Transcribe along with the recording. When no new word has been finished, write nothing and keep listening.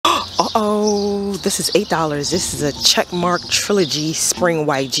Uh-oh, this is $8. This is a Checkmark Trilogy Spring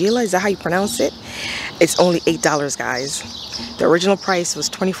White Gila. Is that how you pronounce it? It's only $8, guys. The original price was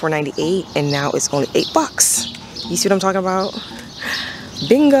 $24.98 and now it's only $8. You see what I'm talking about?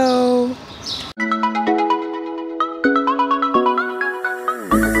 Bingo!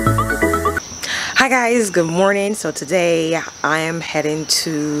 Hi guys, good morning. So today I am heading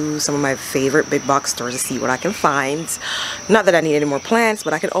to some of my favorite big box stores to see what I can find. Not that I need any more plants,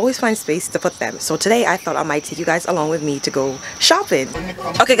 but I can always find space to put them. So today I thought I might take you guys along with me to go shopping.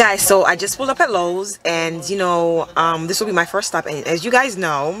 Okay guys, so I just pulled up at Lowe's and you know, this will be my first stop. And as you guys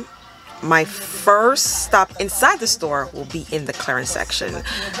know, my first stop inside the store will be in the clearance section.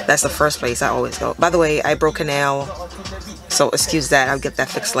 That's the first place I always go. By the way, I broke a nail, so excuse that. I'll get that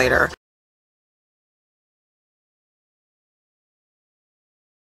fixed later.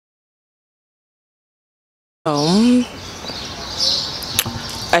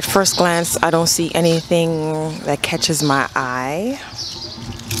 At first glance, I don't see anything that catches my eye,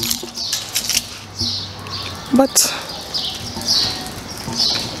 but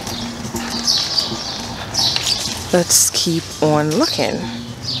let's keep on looking.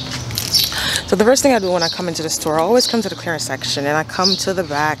 So the first thing I do when I come into the store, I always come to the clearance section and I come to the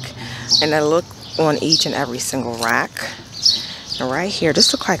back and I look on each and every single rack. And right here,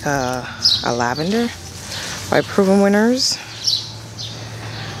 this looks like a lavender by Proven Winners.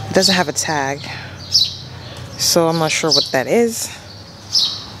 It doesn't have a tag, so I'm not sure what that is.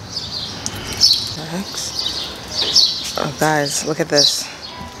 Next. Oh guys, look at this.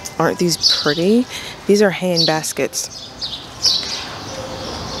 Aren't these pretty? These are hand baskets.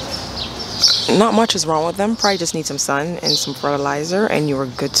 Not much is wrong with them. Probably just need some sun and some fertilizer and you are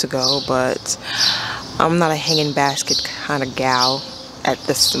good to go, but I'm not a hanging basket kind of gal at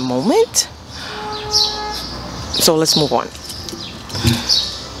this moment. So let's move on.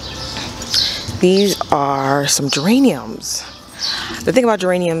 These are some geraniums. The thing about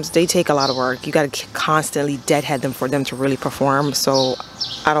geraniums, they take a lot of work. You got to constantly deadhead them for them to really perform, so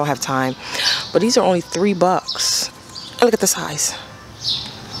I don't have time. But these are only $3. Look at the size.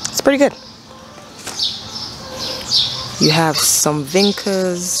 It's pretty good. You have some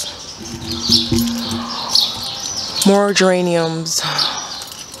vincas, more geraniums.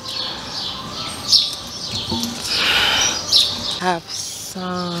 Have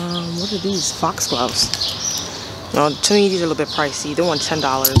some, what are these? Foxgloves. No, to me these are a little bit pricey. They want $10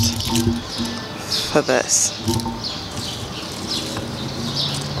 for this.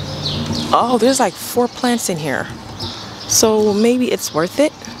 Oh, there's like 4 plants in here, so maybe it's worth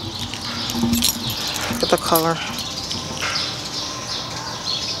it. Look at the color.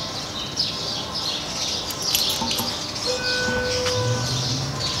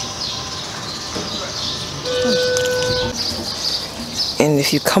 And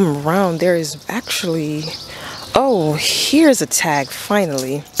if you come around, there is actually, oh, here's a tag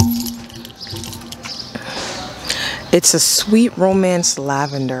finally. It's a Sweet Romance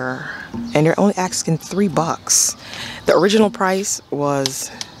Lavender and you're only asking $3. The original price was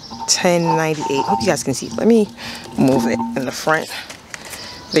 $10.98. Hope you guys can see. Let me move it in the front.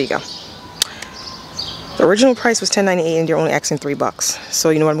 There you go. The original price was $10.98 and you're only asking $3. So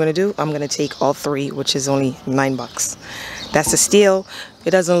you know what I'm gonna do? I'm gonna take all 3, which is only $9. That's a steal.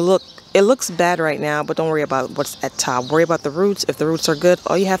 It doesn't look, it looks bad right now, but don't worry about what's at top. Worry about the roots. If the roots are good,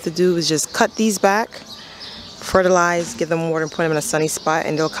 all you have to do is just cut these back, fertilize, give them water, and put them in a sunny spot,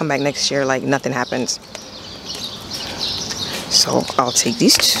 and they'll come back next year like nothing happens. So I'll take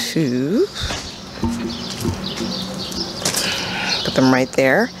these 2, put them right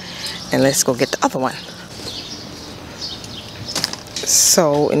there, and let's go get the other one.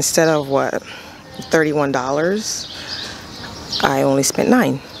 So instead of what, $31, I only spent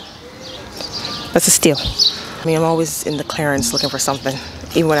 $9. That's a steal. I mean, I'm always in the clearance looking for something,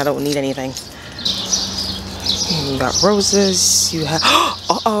 even when I don't need anything. You got roses, you have,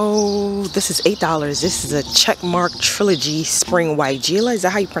 uh-oh, this is $8. This is a Checkmark Trilogy Spring White Gila. Is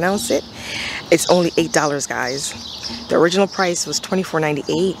that how you pronounce it? It's only $8, guys. The original price was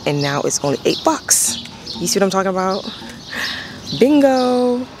 $24.98 and now it's only $8. You see what I'm talking about?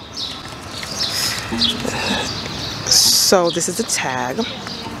 Bingo! So this is the tag.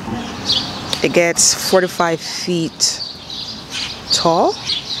 It gets 45 feet tall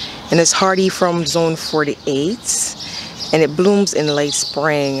and it's hardy from zone 48 and it blooms in late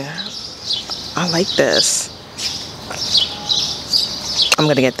spring. I like this. I'm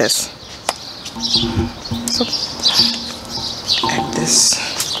gonna get this. So add this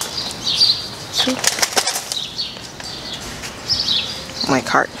to my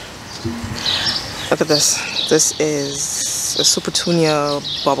cart. Look at this. This is the Supertunia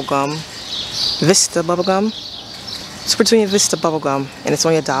bubblegum, Vista bubblegum. Supertunia Vista bubblegum, and it's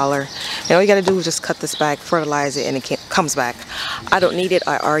only $1. And all you gotta do is just cut this back, fertilize it, and it comes back. I don't need it.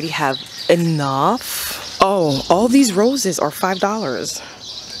 I already have enough. Oh, all these roses are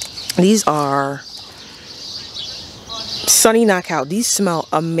 $5. These are Sunny Knockout. These smell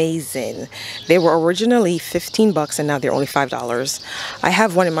amazing. They were originally 15 bucks and now they're only $5. I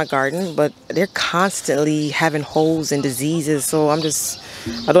have one in my garden, but they're constantly having holes and diseases, so I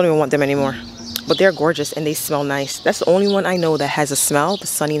don't even want them anymore. But they're gorgeous and they smell nice. That's the only one I know that has a smell, the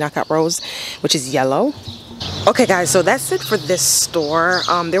Sunny Knockout Rose, which is yellow. Okay guys, so that's it for this store.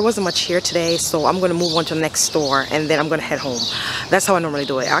 There wasn't much here today, so I'm gonna move on to the next store and then I'm gonna head home. That's how I normally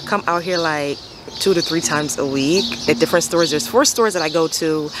do it. I come out here like 2 to 3 times a week at different stores. There's 4 stores that I go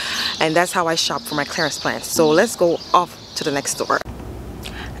to, and that's how I shop for my clearance plants. So let's go off to the next store.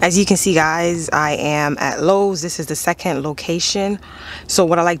 As you can see guys, I am at Lowe's. This is the second location. So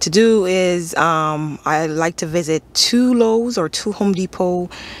what I like to do is I like to visit 2 Lowe's or 2 Home Depot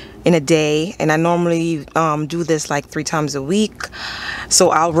in a day, and I normally do this like 3 times a week. So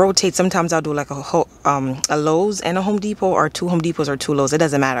I'll rotate. Sometimes I'll do like a Lowe's and a Home Depot, or 2 Home Depots or 2 Lowe's. It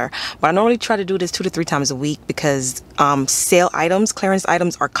doesn't matter. But I normally try to do this 2 to 3 times a week because sale items, clearance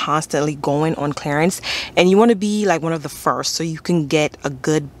items are constantly going on clearance, and you want to be like one of the first so you can get a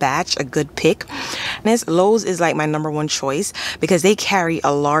good batch, a good pick. And this Lowe's is like my #1 choice because they carry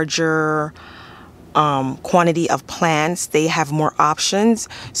a larger quantity of plants. They have more options,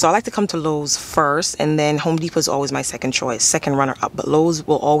 so I like to come to Lowe's first, and then Home Depot is always my second choice, second runner up, but Lowe's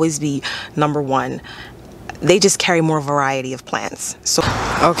will always be #1. They just carry more variety of plants. So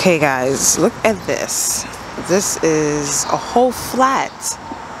okay guys, look at this. This is a whole flat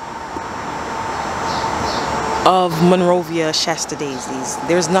of Monrovia Shasta daisies.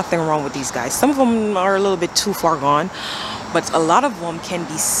 There's nothing wrong with these guys. Some of them are a little bit too far gone, but a lot of them can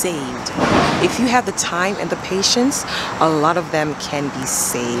be saved. If you have the time and the patience, a lot of them can be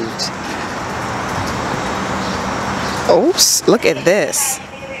saved. Oops, look at this.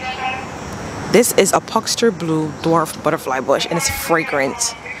 This is a Puxter Blue Dwarf Butterfly Bush, and it's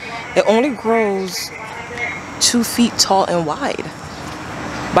fragrant. It only grows 2 feet tall and wide.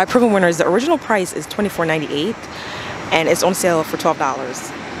 By Proven Winners, the original price is $24.98, and it's on sale for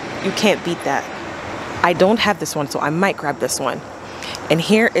 $12. You can't beat that. I don't have this one, so I might grab this one. And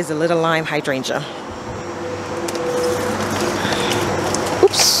here is a little lime hydrangea.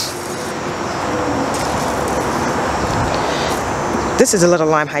 Oops. This is a little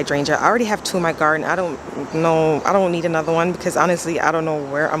lime hydrangea. I already have 2 in my garden. I don't need another one because honestly, I don't know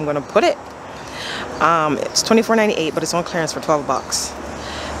where I'm gonna put it. It's $24.98, but it's on clearance for 12 bucks.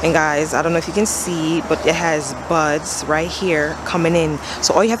 And guys, I don't know if you can see, but it has buds right here coming in.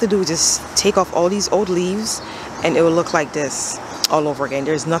 So all you have to do is just take off all these old leaves and it will look like this all over again.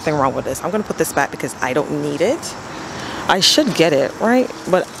 There's nothing wrong with this. I'm gonna put this back because I don't need it. I should get it, right?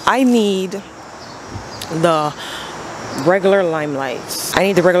 But I need the regular limelights. I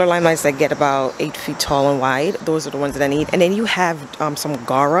need the regular limelights that get about 8 feet tall and wide. Those are the ones that I need. And then you have some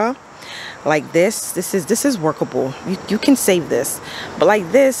Gara. Like this is workable. You can save this, but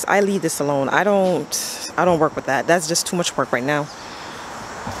like this, I leave this alone. I don't work with that. That's just too much work right now,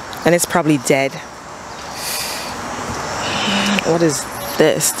 and it's probably dead. What is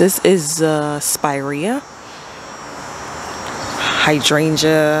this? This is Spirea,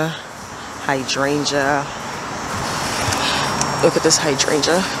 hydrangea. Look at this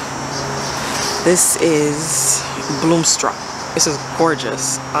hydrangea. This is Bloomstruck. This is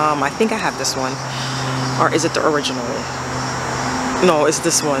gorgeous. I think I have this one. Or is it the original? No, it's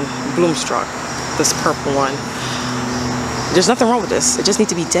this one. Bloomstruck. This purple one. There's nothing wrong with this. It just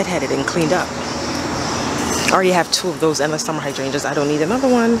needs to be deadheaded and cleaned up. I already have 2 of those endless summer hydrangeas. I don't need another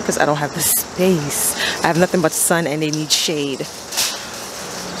one because I don't have the space. I have nothing but sun and they need shade.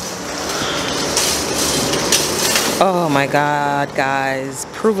 Oh my God, guys.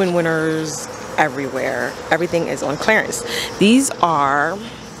 Proven Winners everywhere. Everything is on clearance. These are,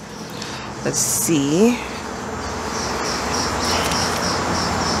 let's see,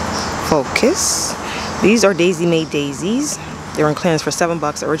 focus. These are Daisy Made Daisies. They're on clearance for 7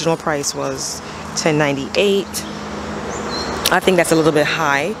 bucks. The original price was $10.98. I think that's a little bit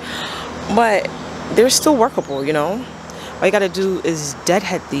high, but they're still workable, you know. All you gotta do is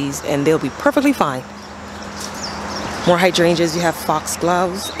deadhead these and they'll be perfectly fine. More hydrangeas. You have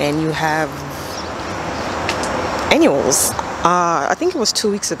foxgloves and you have annuals. I think it was 2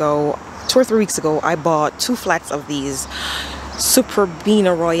 or 3 weeks ago, I bought 2 flats of these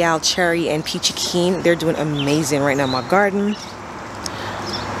Superbena Royale Cherry and Peachy Keen. They're doing amazing right now in my garden.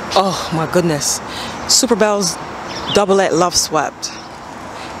 Oh my goodness. Super Bell's Doublet Love Swept.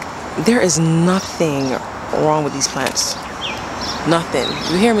 There is nothing wrong with these plants. Nothing.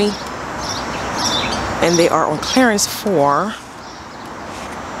 You hear me? And they are on clearance for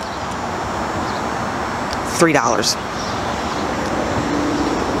 $3.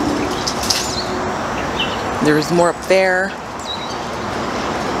 There's more up there.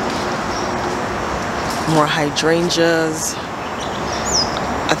 More hydrangeas.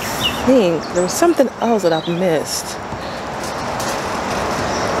 I think there was something else that I've missed.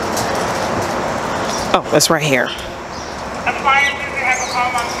 Oh, that's right here. Appliances, we have a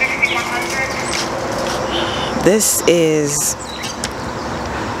call on 6100. This is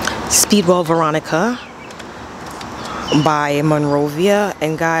Speedwell Veronica by Monrovia.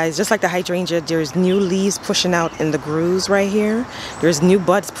 And guys, just like the hydrangea, there's new leaves pushing out in the grooves right here. There's new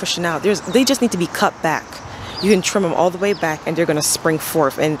buds pushing out. They just need to be cut back. You can trim them all the way back and they're gonna spring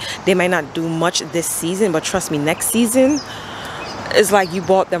forth. And they might not do much this season, but trust me, next season, it's like you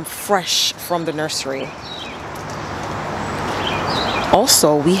bought them fresh from the nursery.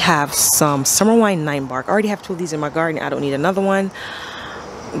 Also, we have some Summer Wine 9 bark. I already have 2 of these in my garden. I don't need another one.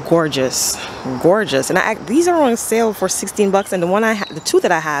 Gorgeous, gorgeous. And these are on sale for 16 bucks. And the 2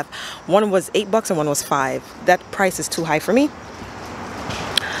 that I have, one was 8 bucks and one was 5. That price is too high for me.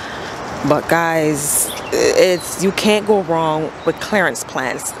 But guys, you can't go wrong with clearance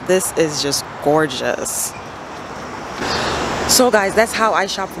plants. This is just gorgeous. So guys, that's how I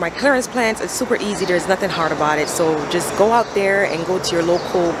shop for my clearance plants. It's super easy. There's nothing hard about it. So just go out there and go to your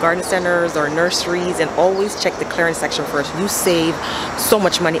local garden centers or nurseries and always check the clearance section first. You save so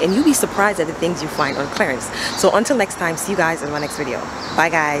much money and you'll be surprised at the things you find on clearance. So until next time, see you guys in my next video. Bye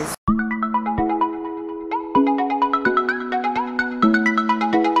guys.